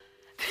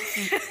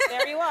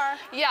There you are.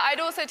 Yeah, I'd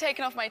also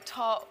taken off my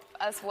top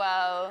as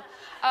well.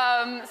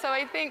 So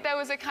I think there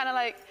was a kind of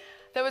like,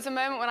 there was a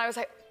moment when I was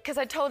like, because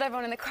I told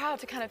everyone in the crowd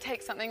to kind of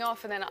take something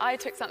off, and then I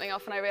took something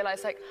off and I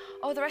realized like,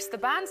 oh, the rest of the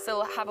band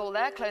still have all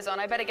their clothes on.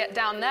 I better get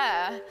down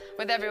there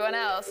with everyone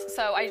else.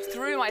 So I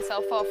threw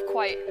myself off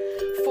quite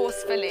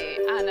forcefully,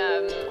 and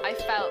I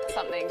felt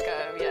something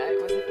go. Yeah,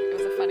 it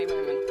was a funny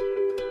moment.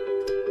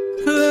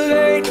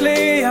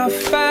 Lately I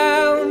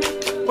found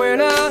when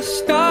I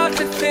start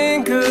to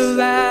think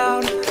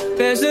aloud,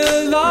 there's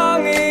a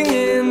longing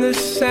in the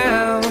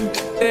sound.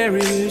 There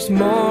is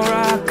more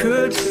I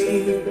could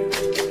be.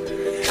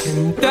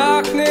 In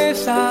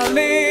darkness I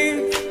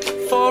leave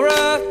for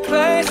a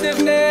place I've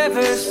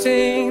never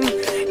seen.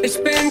 It's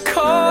been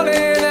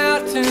calling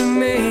out to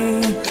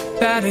me.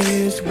 That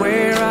is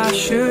where I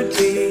should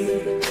be.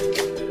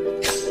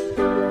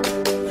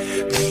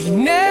 We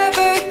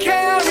never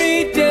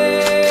carry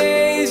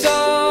days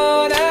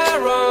on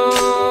our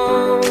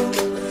own,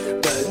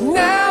 but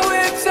now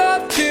it's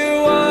up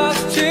to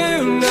us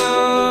to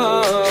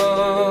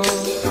know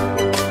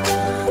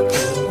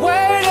the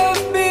weight of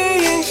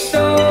being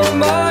so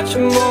much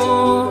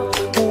more.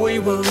 We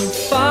will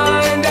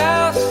find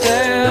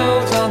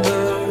ourselves on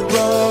the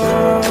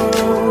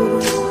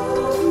road.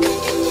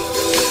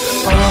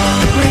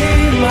 On we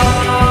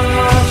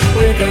march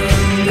with a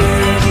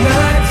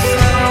midnight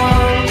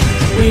song.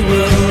 We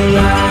will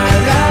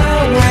light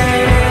our way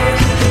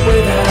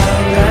with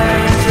our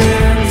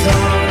lanterns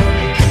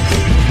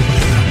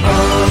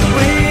on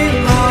we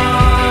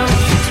march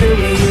till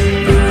we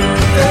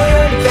meet the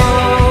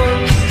dawn.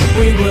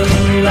 We will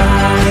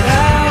light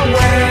our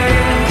way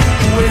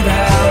with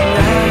our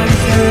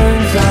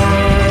lanterns on.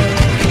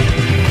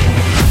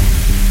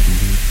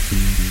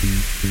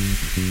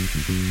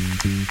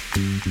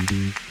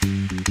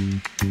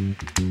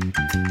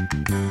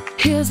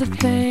 Here's the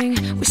thing,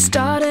 we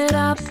started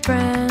out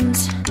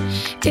friends.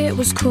 It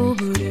was cool,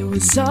 but it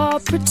was all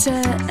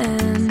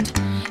pretend.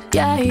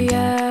 Yeah,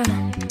 yeah,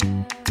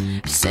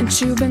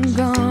 since you've been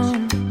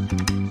gone.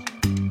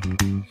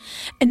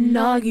 And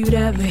all you'd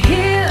ever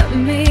hear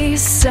me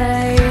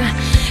say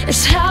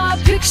is how I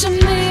picture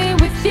me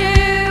with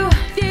you.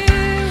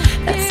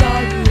 That's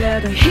all you'd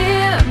ever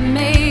hear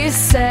me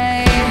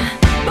say.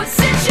 But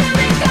since you've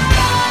been gone,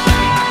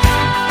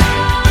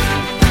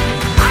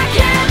 I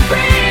can't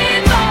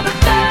breathe for the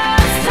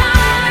first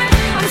time.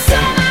 I'm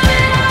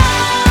surviving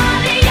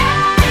on,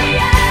 yeah,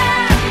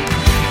 yeah.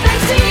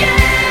 Thanks to you,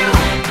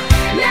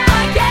 now I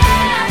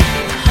get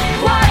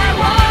what I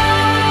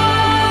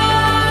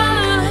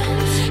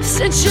want.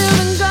 Since you've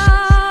been gone.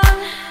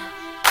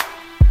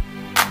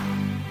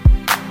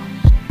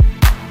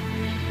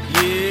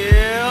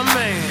 Yeah,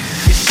 man.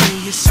 You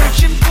see, you're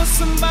searching for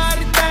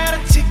somebody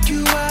that'll take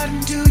you out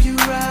and do you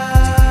right.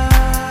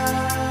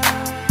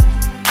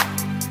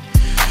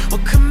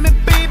 Well, come here,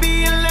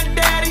 baby, and let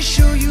daddy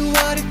show you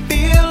what it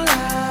feels like.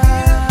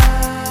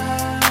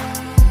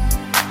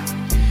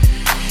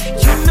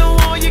 You know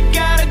all you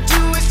gotta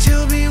do is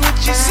tell me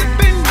what you're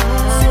sipping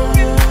on.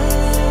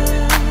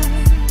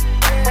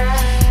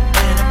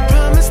 And I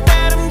promise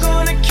that I'm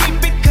gonna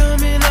keep it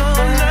coming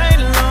all night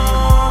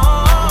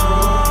long.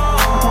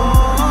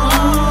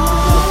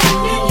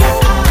 In your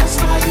eyes,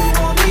 why you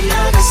want me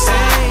to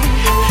say?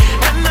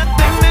 And I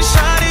think that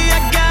shawty, I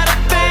got a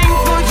thing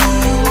for you,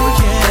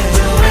 yeah.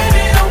 Doing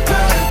it on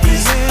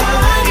purpose,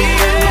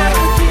 yeah. I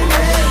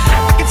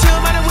can tell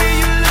by the way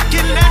you're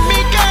looking at me,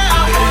 girl. I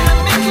wanna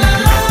make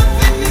love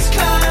in this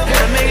club.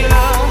 Wanna make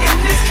love in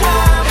this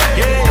club,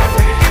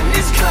 yeah. In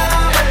this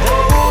club, oh.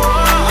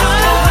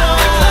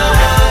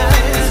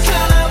 In this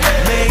club,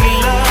 make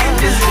love in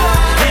this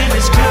club. In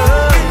this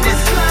club, in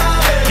this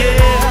club,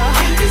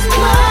 yeah. In this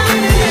club,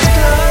 in this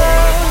club.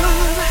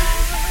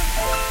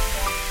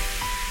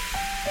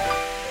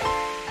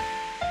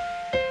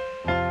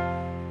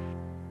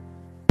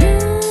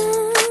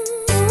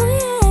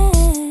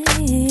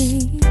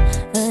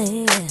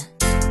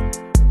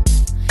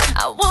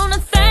 I wanna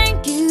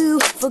thank you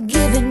for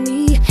giving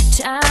me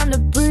time to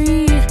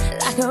breathe,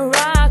 like a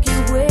rock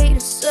you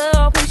waited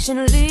so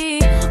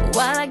patiently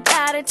while I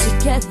got it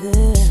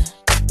together.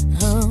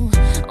 Oh,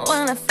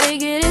 when I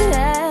figured it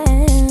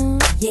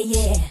out, yeah,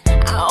 yeah.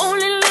 I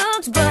only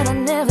looked, but I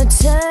never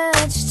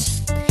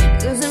touched,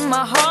 'cause in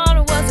my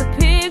heart was a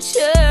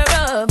picture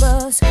of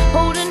us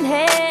holding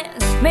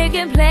hands,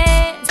 making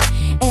plans.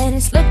 And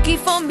it's lucky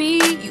for me